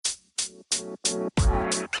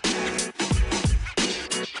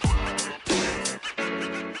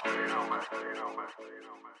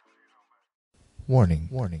Warning.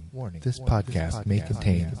 This podcast may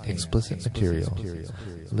contain explicit material.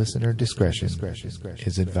 Listener discretion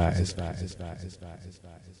is advised.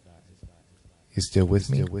 You still with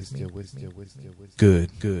me?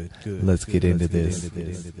 Good. Let's get into this.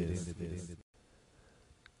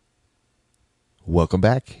 Welcome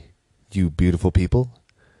back, you beautiful people,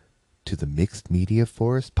 to the Mixed Media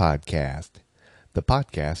Forest Podcast. The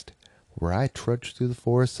podcast where I trudge through the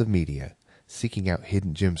forests of media, seeking out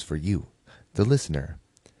hidden gems for you, the listener.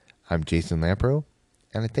 I'm Jason Lampro,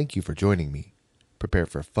 and I thank you for joining me. Prepare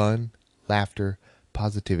for fun, laughter,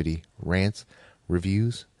 positivity, rants,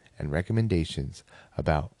 reviews, and recommendations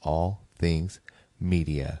about all things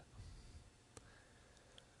media.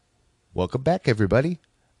 Welcome back, everybody.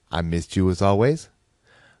 I missed you as always.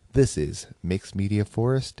 This is Mixed Media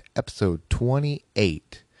Forest, episode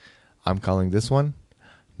 28. I'm calling this one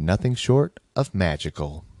Nothing Short of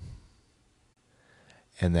Magical.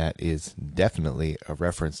 And that is definitely a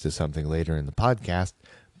reference to something later in the podcast,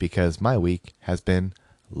 because my week has been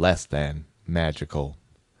less than magical.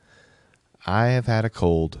 I have had a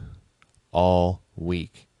cold all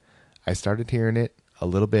week. I started hearing it a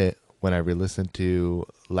little bit when I re-listened to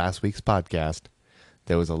last week's podcast.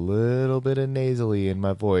 There was a little bit of nasally in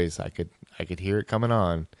my voice. I could hear it coming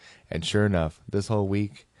on. And sure enough, this whole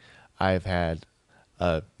week I've had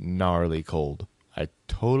a gnarly cold. I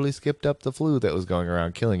totally skipped up the flu that was going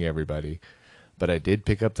around killing everybody, but I did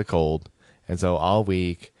pick up the cold. And so all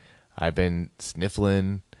week I've been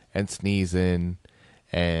sniffling and sneezing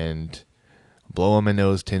and blowing my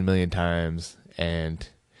nose 10 million times, and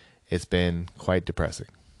it's been quite depressing.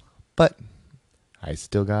 But I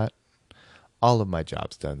still got all of my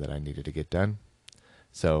jobs done that I needed to get done.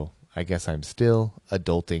 So I guess I'm still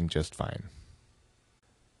adulting just fine.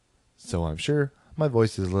 So I'm sure my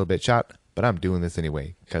voice is a little bit shot, but I'm doing this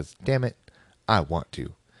anyway, because damn it, I want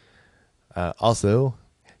to. Also,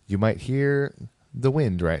 you might hear the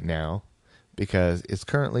wind right now, because it's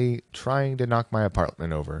currently trying to knock my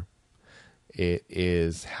apartment over. It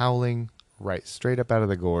is howling right straight up out of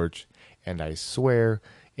the gorge, and I swear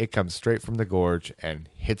it comes straight from the gorge and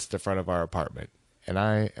hits the front of our apartment. And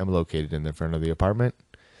I am located in the front of the apartment,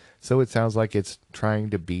 so it sounds like it's trying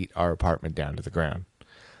to beat our apartment down to the ground.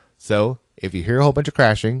 So, if you hear a whole bunch of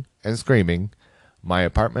crashing and screaming, my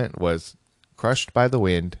apartment was crushed by the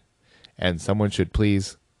wind, and someone should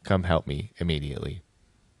please come help me immediately.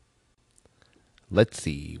 Let's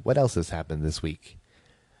see, what else has happened this week?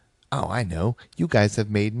 Oh, I know. You guys have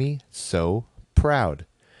made me so proud.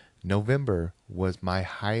 November was my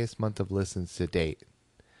highest month of listens to date,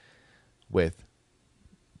 with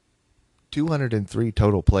 203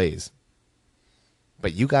 total plays.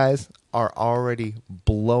 But you guys are already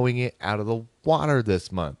blowing it out of the water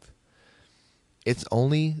this month. It's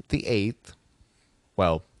only the 8th.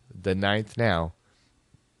 Well, the 9th now.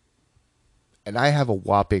 And I have a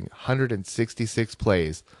whopping 166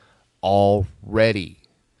 plays already.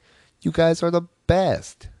 You guys are the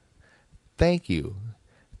best. Thank you.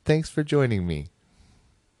 Thanks for joining me.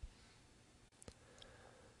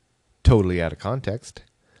 Totally out of context,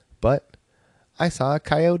 but I saw a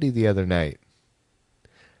coyote the other night.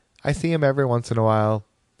 I see him every once in a while,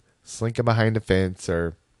 slinking behind a fence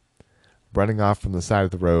or running off from the side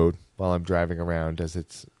of the road while I'm driving around as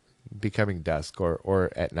it's becoming dusk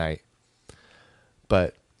or at night.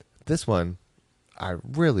 But this one, I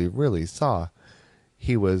really saw.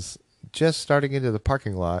 He was just starting into the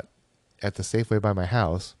parking lot at the Safeway by my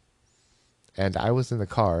house, and I was in the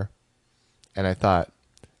car, and I thought,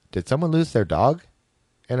 did someone lose their dog?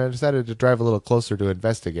 And I decided to drive a little closer to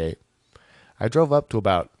investigate. I drove up to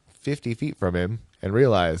about 50 feet from him and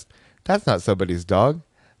realized that's not somebody's dog.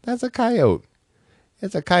 That's a coyote.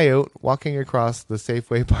 It's a coyote walking across the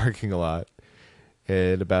Safeway parking lot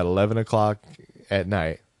at about 11 o'clock at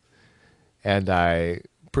night. And I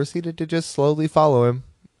proceeded to just slowly follow him.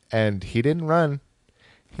 And he didn't run.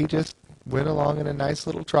 He just went along in a nice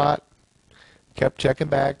little trot, kept checking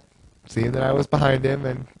back, seeing that I was behind him,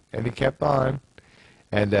 and he kept on.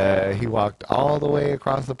 And he walked all the way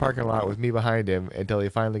across the parking lot with me behind him until he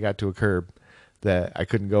finally got to a curb that I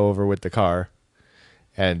couldn't go over with the car.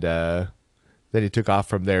 And then he took off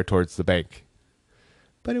from there towards the bank.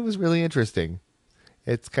 But it was really interesting.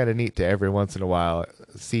 It's kind of neat to every once in a while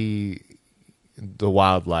see the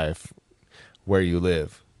wildlife where you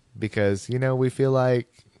live. Because, you know, we feel like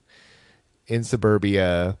in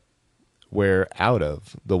suburbia we're out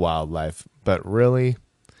of the wildlife. But really,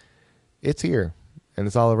 it's here. And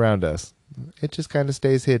it's all around us. It just kind of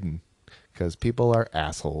stays hidden because people are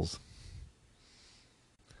assholes.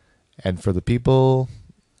 And for the people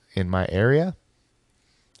in my area,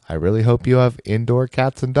 I really hope you have indoor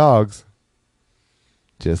cats and dogs.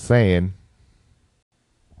 Just saying.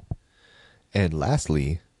 And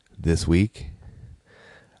lastly, this week,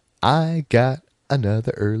 I got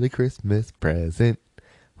another early Christmas present.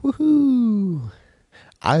 Woohoo!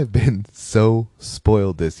 I've been so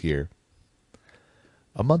spoiled this year.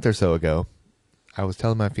 A month or so ago, I was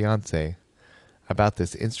telling my fiance about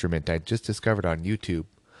this instrument I just discovered on YouTube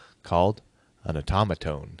called an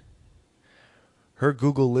automaton. Her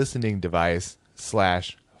Google listening device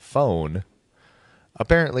 / phone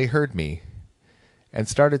apparently heard me and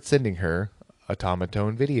started sending her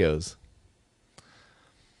automaton videos.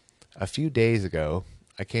 A few days ago,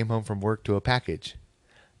 I came home from work to a package.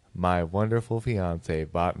 My wonderful fiance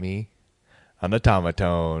bought me an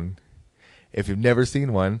automaton. If you've never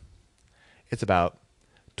seen one, it's about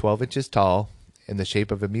 12 inches tall in the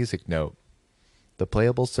shape of a music note. The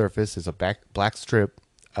playable surface is a black strip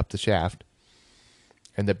up the shaft,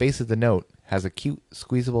 and the base of the note has a cute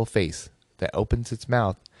squeezable face that opens its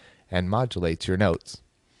mouth and modulates your notes.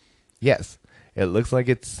 Yes, it looks like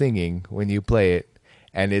it's singing when you play it,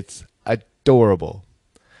 and it's adorable.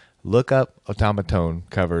 Look up automaton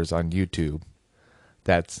covers on YouTube.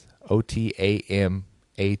 That's OTAMATONE,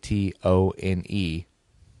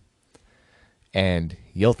 and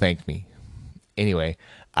you'll thank me. Anyway,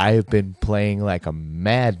 I have been playing like a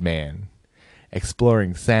madman,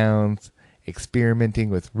 exploring sounds, experimenting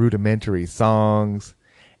with rudimentary songs,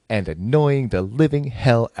 and annoying the living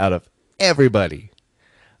hell out of everybody.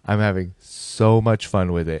 I'm having so much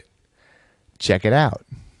fun with it. Check it out.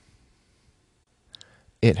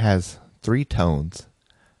 It has 3 tones,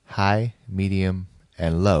 high, medium,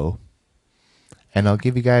 and low, and I'll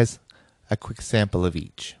give you guys a quick sample of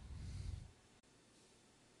each.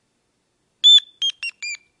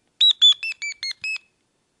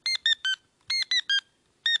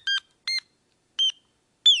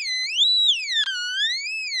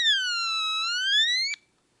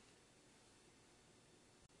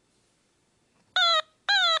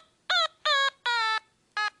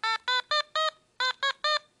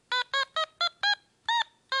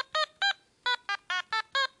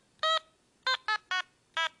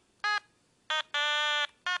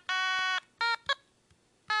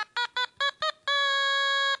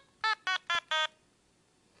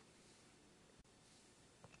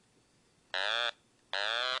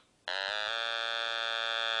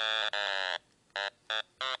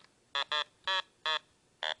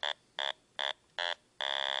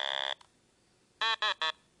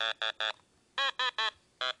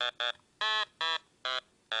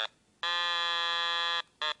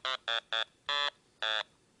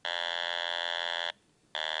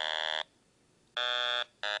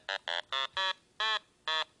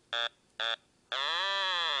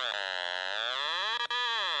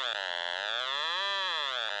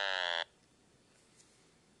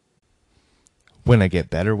 When I get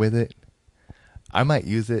better with it, I might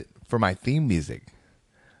use it for my theme music,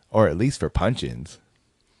 or at least for punch-ins.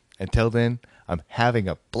 Until then, I'm having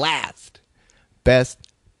a blast. Best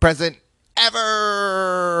present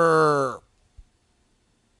ever!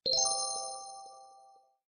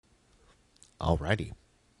 Alrighty,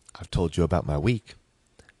 I've told you about my week.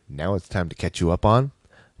 Now it's time to catch you up on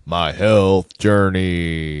my health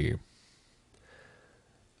journey.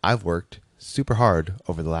 I've worked super hard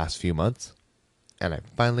over the last few months, and I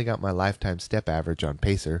finally got my lifetime step average on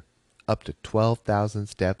Pacer up to 12,000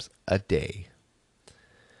 steps a day.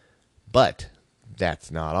 But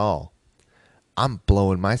that's not all. I'm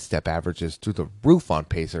blowing my step averages through the roof on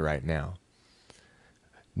Pacer right now.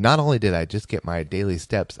 Not only did I just get my daily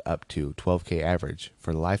steps up to 12K average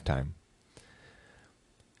for the lifetime,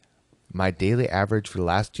 my daily average for the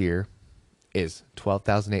last year is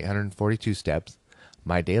 12,842 steps.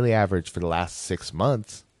 My daily average for the last 6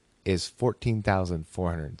 months is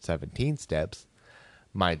 14,417 steps.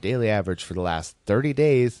 My daily average for the last 30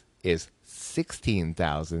 days is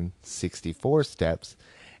 16,064 steps.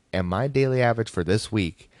 And my daily average for this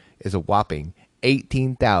week is a whopping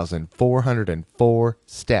 18,404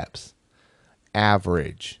 steps.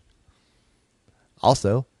 Average.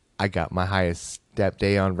 Also, I got my highest step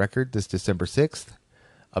day on record this December 6th.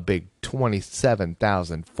 A big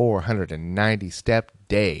 27,490 step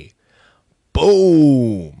day.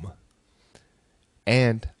 Boom!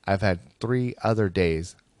 And I've had 3 other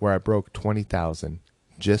days where I broke 20,000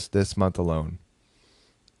 just this month alone.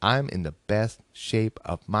 I'm in the best shape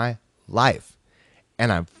of my life,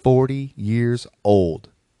 and I'm 40 years old.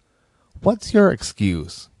 What's your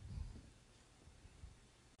excuse?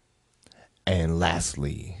 And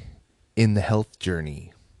lastly, in the health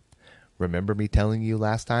journey, remember me telling you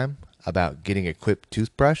last time about getting a Quip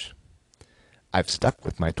toothbrush, I've stuck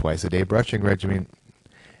with my twice-a-day brushing regimen,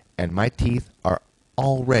 and my teeth are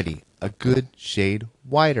already a good shade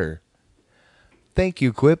whiter. Thank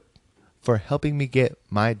you, Quip, for helping me get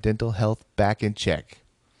my dental health back in check.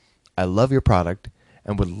 I love your product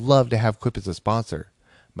and would love to have Quip as a sponsor.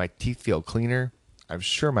 My teeth feel cleaner, I'm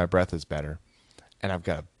sure my breath is better, and I've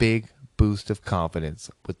got a big boost of confidence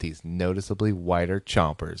with these noticeably whiter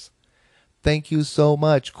chompers. Thank you so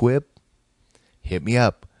much, Quip. Hit me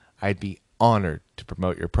up. I'd be honored to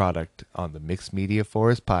promote your product on the Mixed Media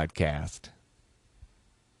Forest podcast.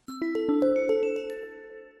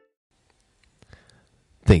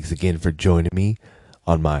 Thanks again for joining me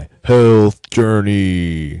on my health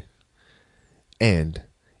journey. And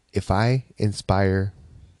if I inspire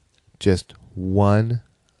just one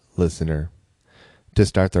listener to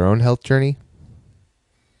start their own health journey,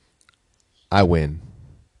 I win.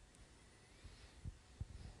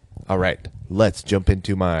 All right, let's jump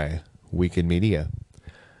into my weekend media.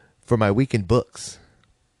 For my weekend books,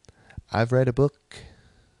 I've read a book.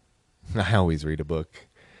 I always read a book.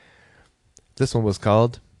 This one was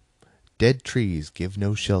called Dead Trees Give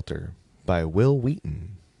No Shelter by Wil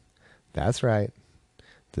Wheaton. That's right.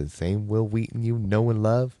 The same Wil Wheaton you know and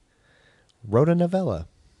love wrote a novella.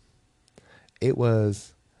 It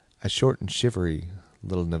was a short and shivery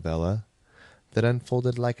little novella that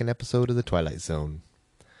unfolded like an episode of The Twilight Zone.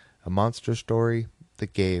 A monster story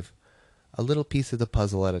that gave a little piece of the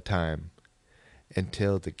puzzle at a time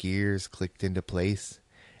until the gears clicked into place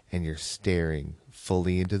and you're staring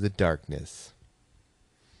fully into the darkness.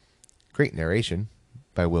 Great narration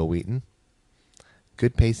by Wil Wheaton.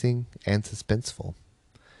 Good pacing and suspenseful.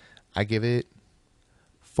 I give it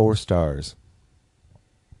 4 stars.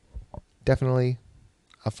 Definitely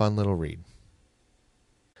a fun little read.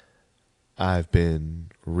 I've been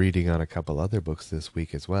reading on a couple other books this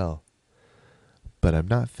week as well, but I'm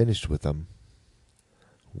not finished with them.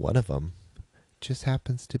 One of them just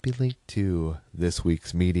happens to be linked to this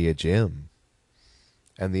week's Media Gym.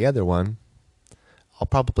 And the other one, I'll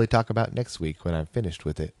probably talk about next week when I'm finished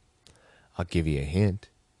with it. I'll give you a hint.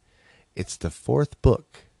 It's the 4th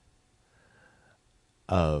book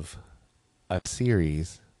of a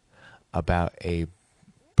series about a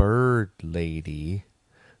bird lady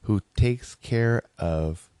who takes care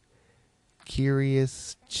of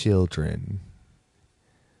curious children.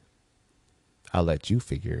 I'll let you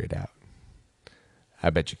figure it out. I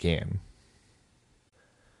bet you can.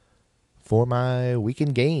 For my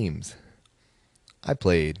weekend games, I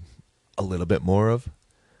played a little bit more of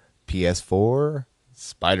PS4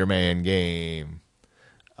 Spider-Man game.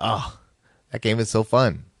 Oh, that game is so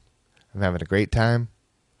fun. I'm having a great time.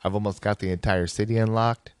 I've almost got the entire city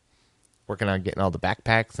unlocked. Working on getting all the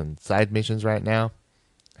backpacks and side missions right now.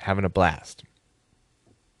 Having a blast.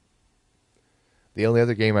 The only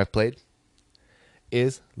other game I've played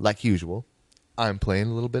is, like usual, I'm playing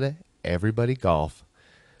a little bit of Everybody Golf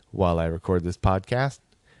while I record this podcast,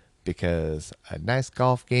 because a nice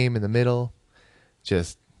golf game in the middle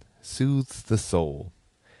just soothes the soul.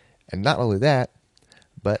 And not only that,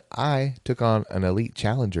 but I took on an elite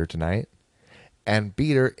challenger tonight and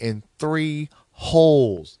beat her in 3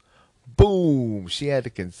 holes. Boom! She had to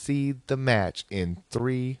concede the match in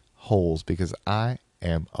 3 holes because I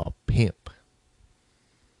am a pimp.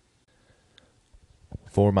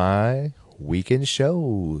 For my weekend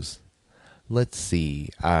shows, let's see.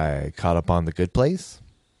 I caught up on The Good Place.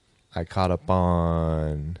 I caught up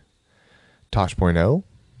on Tosh.0.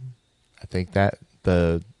 I think that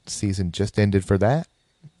the season just ended for that.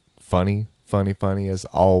 Funny as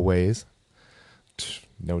always.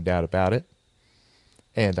 No doubt about it.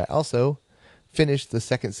 And I also finished the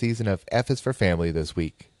 2nd season of F is for Family this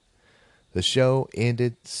week. The show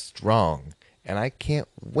ended strong, and I can't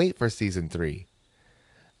wait for season 3.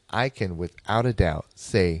 I can without a doubt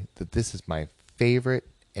say that this is my favorite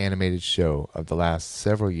animated show of the last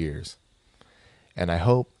several years. And I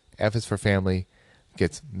hope F is for Family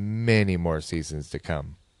gets many more seasons to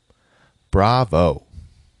come. Bravo!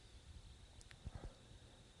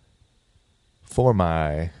 For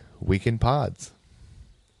my weekend pods,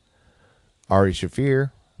 Ari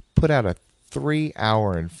Shaffir put out a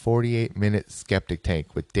 3-hour and 48-minute Skeptic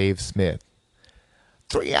Tank with Dave Smith.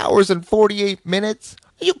 3 hours and 48 minutes?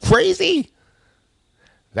 Are you crazy?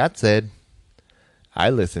 That said, I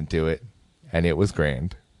listened to it, and it was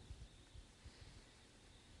grand.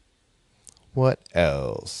 What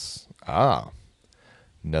else?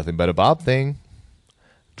 Nothing But a Bob Thing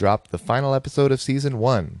dropped the final episode of season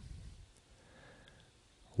 1.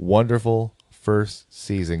 Wonderful first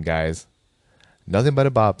season, guys. Nothing But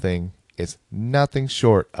a Bob Thing is nothing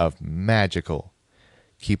short of magical.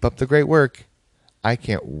 Keep up the great work. I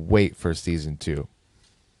can't wait for season 2.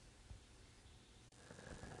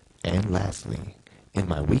 And lastly, in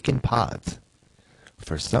my weekend pods,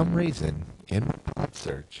 for some reason, in my pod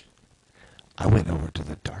search, I went over to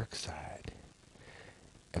the dark side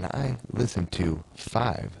and I listened to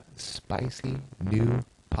 5 spicy new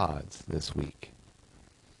pods this week.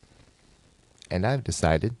 And I've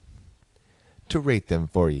decided to rate them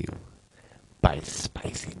for you by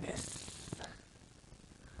spiciness.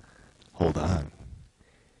 Hold on.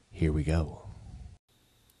 Here we go.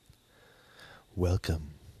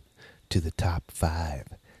 Welcome to the top 5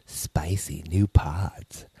 spicy new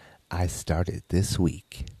pods I started this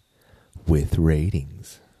week with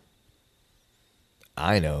ratings.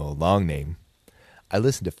 I know, long name. I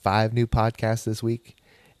listened to 5 new podcasts this week,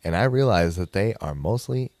 and I realized that they are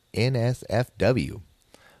mostly NSFW.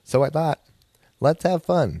 So I thought, let's have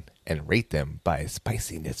fun and rate them by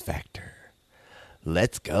spiciness factor.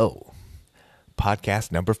 Let's go.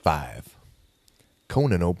 Podcast number 5.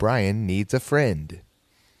 Conan O'Brien Needs a Friend.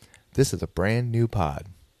 This is a brand new pod.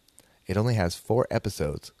 It only has 4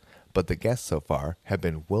 episodes, but the guests so far have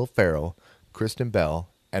been Will Ferrell, Kristen Bell,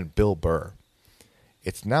 and Bill Burr.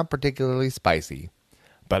 It's not particularly spicy,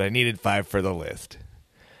 but I needed 5 for the list.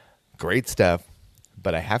 Great stuff,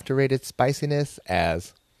 but I have to rate its spiciness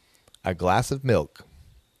as a glass of milk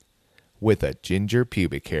with a ginger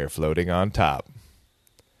pubic hair floating on top.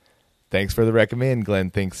 Thanks for the recommend, Glenn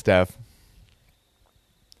Thinks Stuff.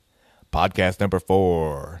 Podcast number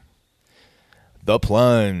 4. The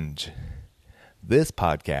Plunge. This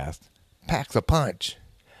podcast packs a punch.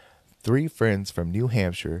 3 friends from New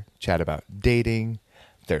Hampshire chat about dating,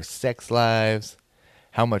 their sex lives,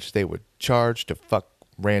 how much they would charge to fuck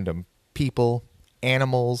random people,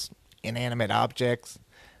 animals, inanimate objects,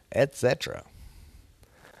 etc.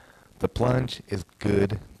 The Plunge is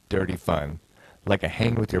good, dirty fun, like a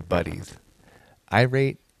hang with your buddies. I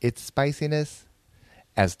rate its spiciness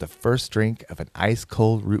as the first drink of an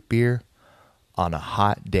ice-cold root beer on a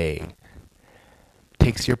hot day.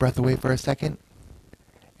 Takes your breath away for a second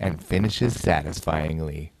and finishes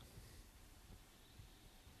satisfyingly.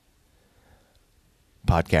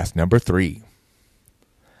 Podcast number 3.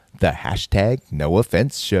 The hashtag No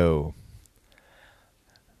Offense Show.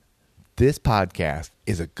 This podcast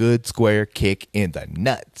is a good square kick in the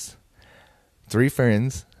nuts. 3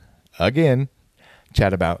 friends, again,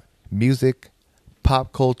 chat about music,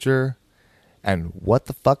 pop culture, and what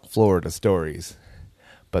the fuck Florida stories.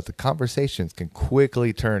 But the conversations can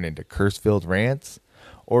quickly turn into curse-filled rants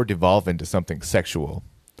or devolve into something sexual.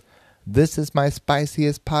 This is my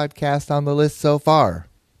spiciest podcast on the list so far.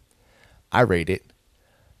 I rate it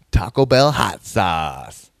Taco Bell hot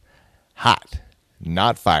sauce. Hot,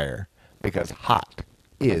 not fire, because hot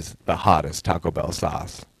is the hottest Taco Bell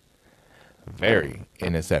sauce. Very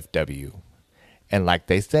NSFW. And like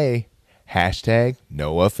they say, hashtag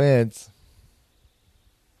no offense.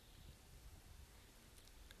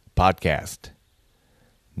 Podcast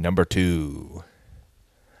number 2.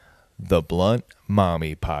 The Blunt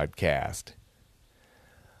Mommy Podcast.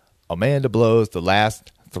 Amanda blows the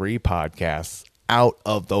last 3 podcasts out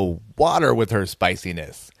of the water with her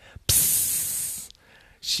spiciness. Psst.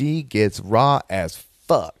 She gets raw as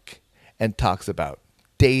fuck and talks about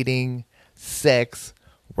dating, sex,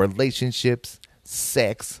 relationships,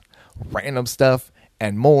 sex, random stuff,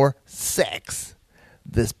 and more sex.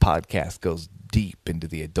 This podcast goes deep into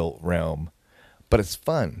the adult realm, but it's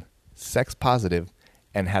fun, sex positive,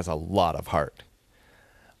 and has a lot of heart.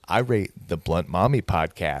 I rate the Blunt Mommy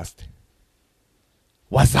Podcast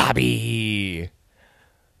Wasabi,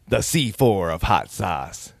 the C4 of hot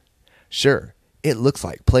sauce. Sure, it looks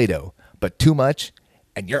like Play-Doh, but too much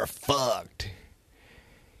and you're fucked.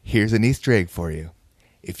 Here's an Easter egg for you.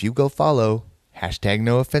 If you go follow hashtag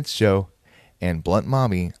No Offense Show and Blunt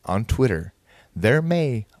Mommy on Twitter, there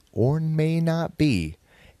may or may not be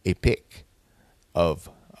a pic of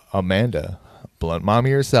Amanda, Blunt Mommy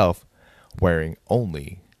herself, wearing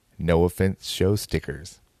only No Offense Show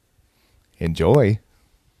stickers. Enjoy.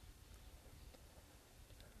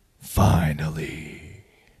 Finally,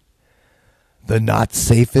 the not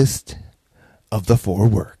safest of the 4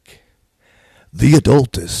 work, the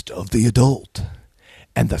adultest of the adult,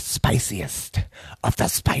 and the spiciest of the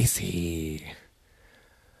spicy.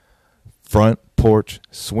 Front Porch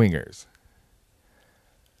Swingers.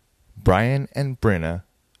 Brian and Brenna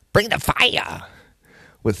bring the fire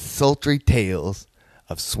with sultry tales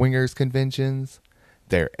of swingers conventions,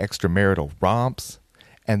 their extramarital romps,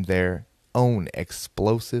 and their own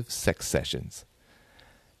explosive sex sessions.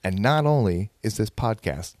 And not only is this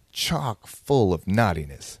podcast chock full of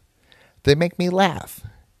naughtiness, they make me laugh.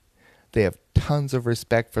 They have tons of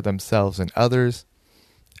respect for themselves and others,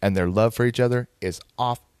 and their love for each other is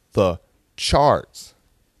off the charts.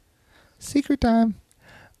 Secret time.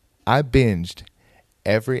 I binged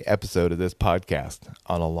every episode of this podcast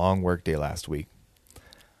on a long work day last week.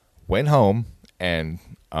 Went home and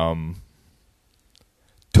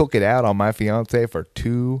took it out on my fiance for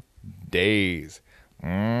 2 days.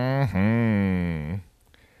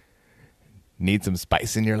 Need some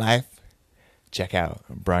spice in your life? Check out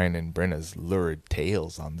Brian and Brenna's Lurid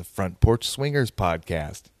Tales on the Front Porch Swingers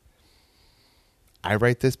podcast. I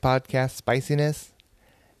write this podcast spiciness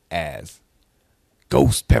as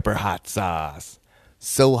ghost pepper hot sauce.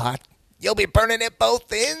 So hot, you'll be burning at both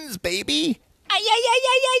ends, baby. Ay, ay, ay,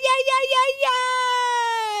 ay, ay, ay, ay, ay,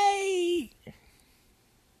 ay.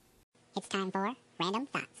 It's time for Random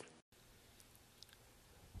Thoughts.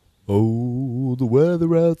 Oh, the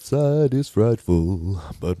weather outside is frightful,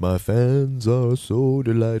 but my fans are so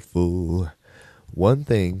delightful. One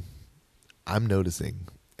thing I'm noticing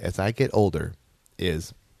as I get older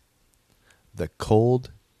is the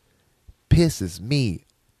cold pisses me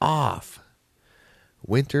off.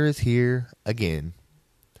 Winter is here again,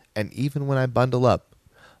 and even when I bundle up,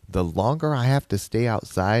 the longer I have to stay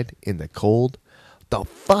outside in the cold, the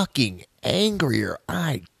fucking angrier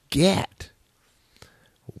I get.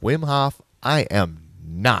 Wim Hof, I am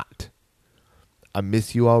not. I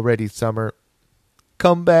miss you already, summer.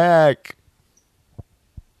 Come back.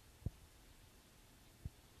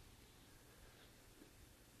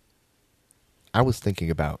 I was thinking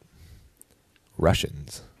about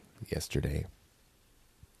Russians yesterday.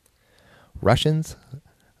 Russians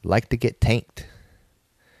like to get tanked.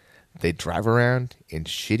 They drive around in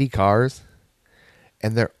shitty cars,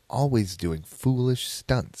 and they're always doing foolish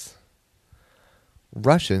stunts.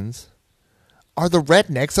 Russians are the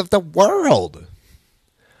rednecks of the world.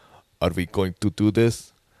 Are we going to do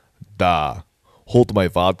this? Da. Hold my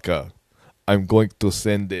vodka. I'm going to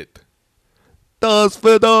send it. Do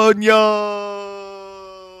svidaniya!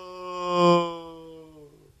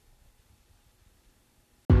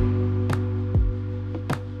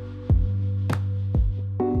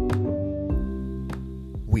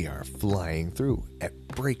 We are flying through at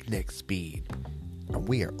breakneck speed, and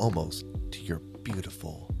we are almost to your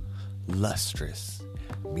beautiful, lustrous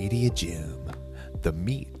media gem, the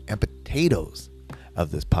meat and potatoes of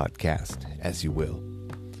this podcast, as you will.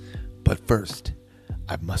 But first,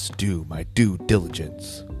 I must do my due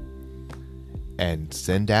diligence and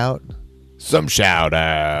send out some shout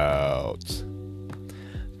outs.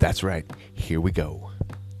 That's right, here we go.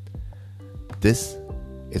 This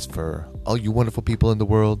is for all you wonderful people in the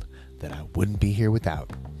world that I wouldn't be here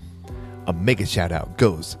without. A mega shout out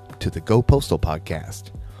goes to the Go Postal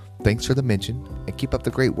podcast. Thanks for the mention and keep up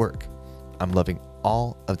the great work. I'm loving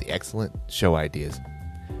all of the excellent show ideas.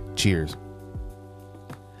 Cheers.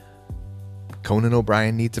 Conan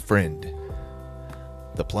O'Brien Needs a Friend.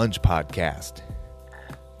 The Plunge Podcast.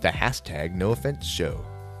 The hashtag No Offense Show.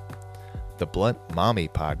 The Blunt Mommy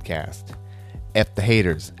Podcast. F the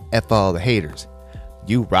haters. F all the haters.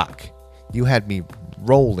 You rock. You had me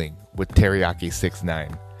rolling with Teriyaki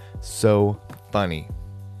 6ix9ine. So funny.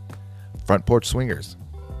 Front Porch Swingers.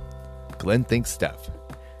 Glenn Thinks Stuff.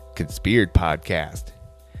 Conspired Podcast.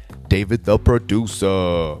 David the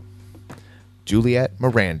Producer. Juliet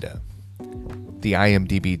Miranda. The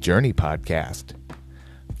IMDb Journey Podcast.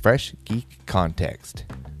 Fresh Geek Context.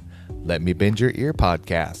 Let Me Bend Your Ear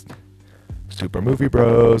Podcast. Super Movie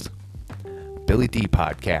Bros. Billy D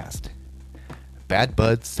Podcast. Bad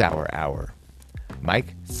Bud Sour Hour.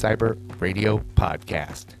 Mike Cyber Radio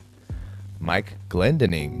Podcast. Mike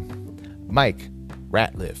Glendening. Mike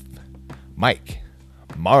Ratliff. Mike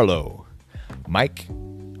Marlowe. Mike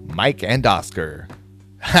and Oscar.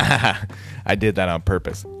 I did that on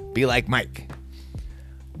purpose. Be like Mike.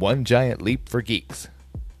 One Giant Leap for Geeks.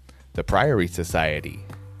 The Priory Society.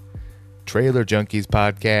 Trailer Junkies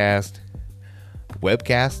Podcast.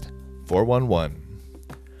 Webcast 411.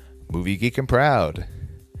 Movie Geek and Proud.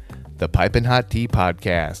 The Pipin' Hot Tea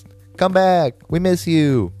Podcast. Come back. We miss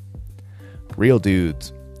you. Real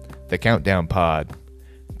Dudes. The Countdown Pod.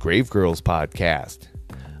 Grave Girls Podcast.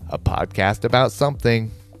 A podcast about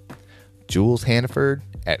something. Jules Hannaford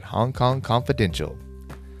at Hong Kong Confidential.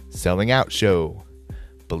 Selling Out Show.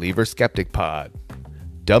 Believer Skeptic Pod.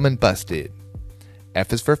 Dumb and Busted.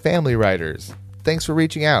 F is for Family Writers. Thanks for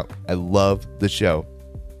reaching out. I love the show.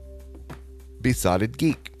 Besotted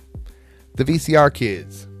Geek. The VCR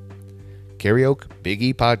Kids. Karaoke Big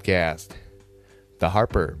E Podcast. The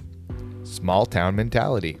Harper. Small Town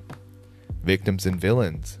Mentality. Victims and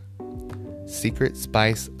Villains. Secret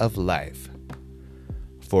Spice of Life.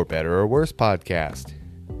 For Better or Worse Podcast.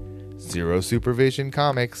 Zero Supervision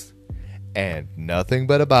Comics, and Nothing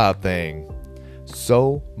But a Bob Thing.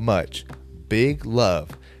 So much big love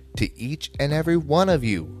to each and every one of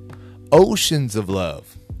you. Oceans of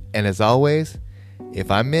love. And as always,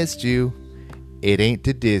 if I missed you, it ain't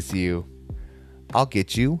to diss you. I'll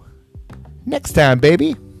get you next time,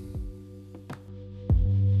 baby.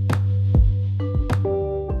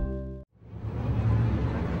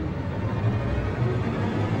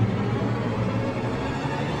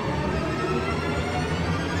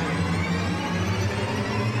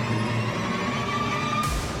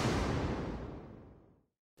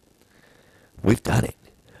 We've done it.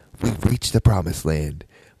 We've reached the promised land.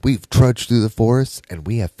 We've trudged through the forests, and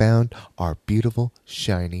we have found our beautiful,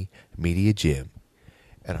 shiny media gem.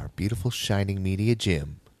 And our beautiful, shining media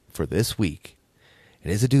gem for this week,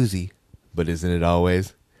 it is a doozy, but isn't it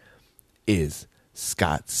always, is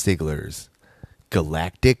Scott Sigler's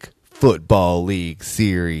Galactic Football League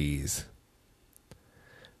series.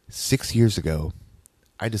 6 years ago,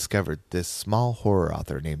 I discovered this small horror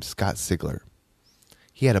author named Scott Sigler.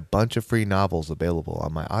 He had a bunch of free novels available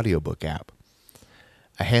on my audiobook app,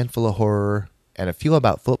 a handful of horror, and a few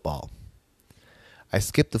about football. I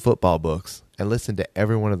skipped the football books and listened to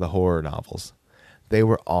every one of the horror novels. They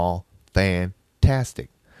were all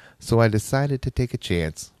fantastic, so I decided to take a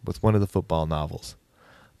chance with one of the football novels,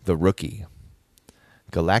 The Rookie.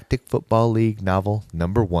 Galactic Football League novel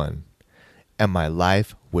number 1, and my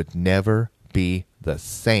life would never be the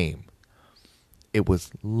same. It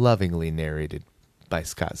was lovingly narrated by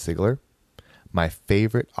Scott Sigler, my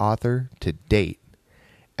favorite author to date,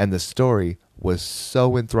 and the story was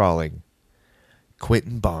so enthralling.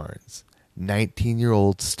 Quentin Barnes,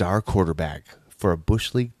 19-year-old star quarterback for a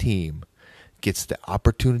Bush League team, gets the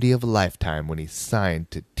opportunity of a lifetime when he's signed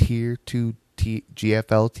to Tier 2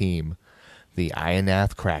 GFL team, the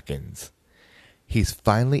Ionath Krakens. He's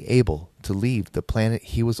finally able to leave the planet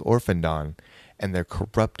he was orphaned on and their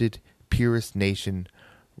corrupted purist nation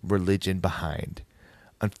religion behind.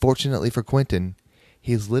 Unfortunately for Quentin,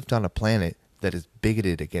 he has lived on a planet that is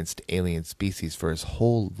bigoted against alien species for his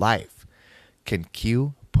whole life. Can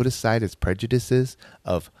Q put aside his prejudices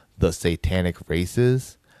of the satanic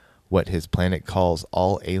races, what his planet calls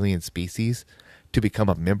all alien species, to become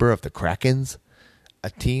a member of the Krakens,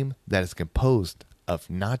 a team that is composed of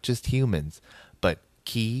not just humans, but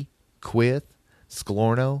Key, Quith,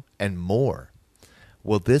 Sklorno, and more?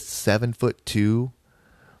 Will this 7'2"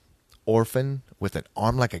 orphan with an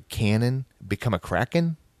arm like a cannon become a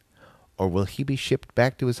Kraken? Or will he be shipped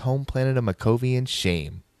back to his home planet of Makovia in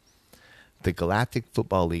shame? The Galactic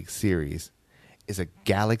Football League series is a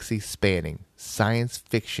galaxy-spanning science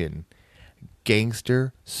fiction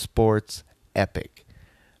gangster sports epic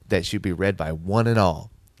that should be read by one and all.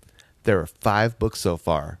 There are 5 books so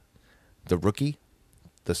far: The Rookie,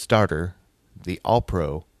 The Starter, The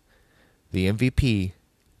All-Pro, The MVP,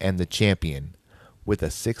 and The Champion, with a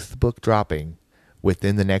 6th book dropping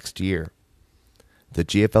within the next year. The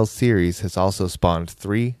GFL series has also spawned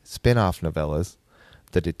 3 spin-off novellas: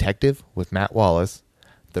 The Detective with Matt Wallace,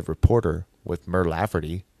 The Reporter with Mur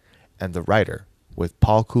Lafferty, and The Writer with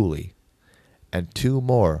Paul Cooley, and 2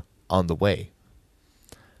 more on the way.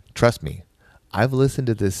 Trust me, I've listened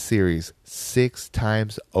to this series 6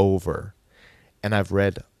 times over, and I've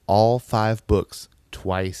read all 5 books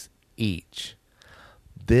twice each.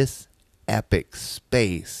 This epic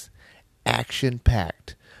space,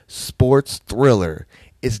 action-packed sports thriller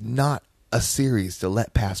is not a series to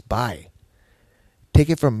let pass by. Take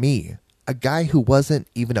it from me, a guy who wasn't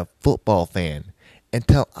even a football fan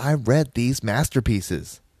until I read these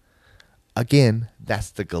masterpieces. Again, that's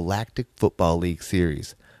the Galactic Football League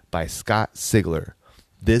series by Scott Sigler,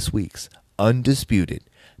 this week's undisputed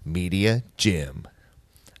media gem.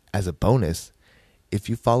 As a bonus, if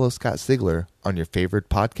you follow Scott Sigler on your favorite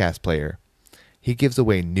podcast player, he gives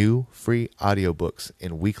away new free audiobooks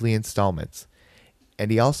in weekly installments, and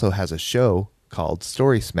he also has a show called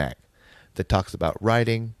Story Smack that talks about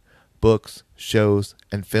writing, books, shows,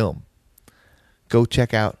 and film. Go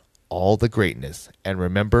check out all the greatness, and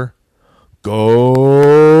remember,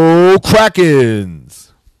 go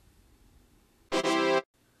Krakens!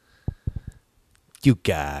 You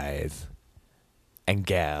guys and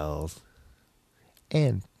gals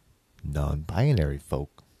and non-binary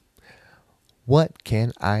folk, what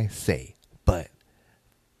can I say but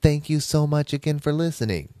thank you so much again for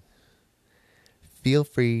listening. Feel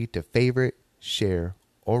free to favorite, share,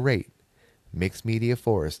 or rate Mixed Media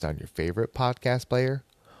Forest on your favorite podcast player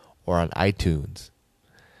or on iTunes.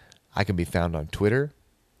 I can be found on Twitter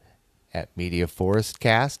at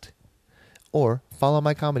MediaForestCast, or follow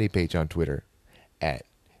my comedy page on Twitter at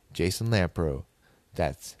Jason Lampro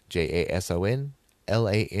That's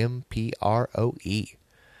JASONLAMPROE.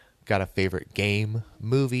 Got a favorite game,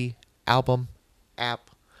 movie, album,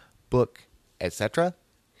 app, book, etc.?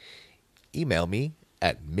 Email me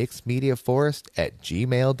at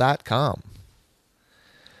mixedmediaforest@gmail.com.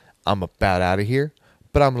 I'm about out of here,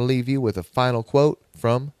 but I'm going to leave you with a final quote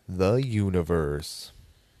from the universe.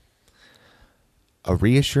 A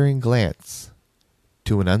reassuring glance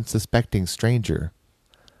to an unsuspecting stranger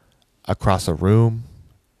across a room,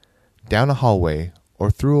 down a hallway,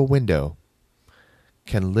 or through a window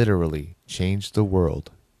can literally change the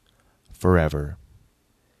world forever,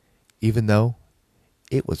 even though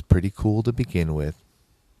it was pretty cool to begin with.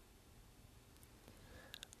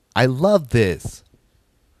 I love this.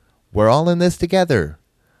 We're all in this together.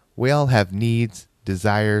 We all have needs,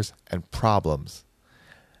 desires, and problems.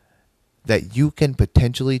 That you can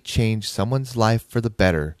potentially change someone's life for the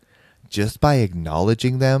better just by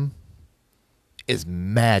acknowledging them is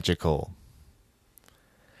magical.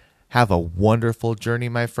 Have a wonderful journey,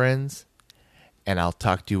 my friends, and I'll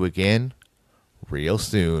talk to you again real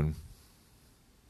soon.